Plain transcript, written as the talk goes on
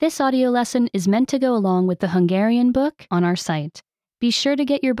This audio lesson is meant to go along with the Hungarian book on our site. Be sure to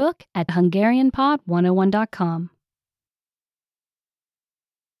get your book at hungarianpod101.com.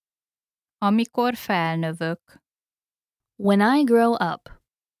 Amikor felnövök. When I grow up.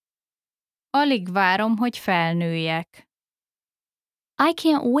 Alig várom, hogy felnőjek. I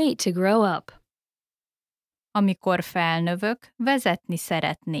can't wait to grow up. Amikor felnövök, vezetni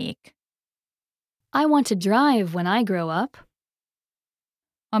szeretnék. I want to drive when I grow up.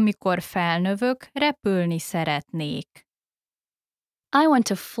 Amikor felnövök, repülni szeretnék. I want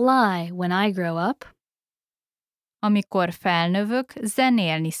to fly when I grow up. Amikor felnövök,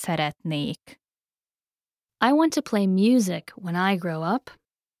 zenélni szeretnék. I want to play music when I grow up.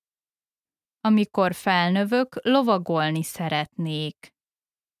 Amikor felnövök, lovagolni szeretnék.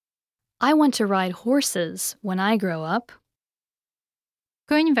 I want to ride horses when I grow up.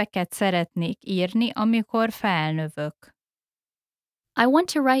 Könyveket szeretnék írni, amikor felnövök. I want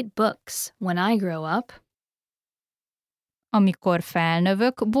to write books when I grow up. Amikor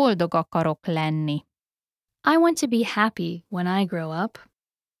felnövök, boldog akarok lenni. I want to be happy when I grow up.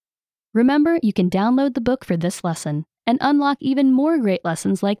 Remember, you can download the book for this lesson and unlock even more great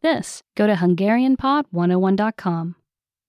lessons like this. Go to hungarianpod101.com.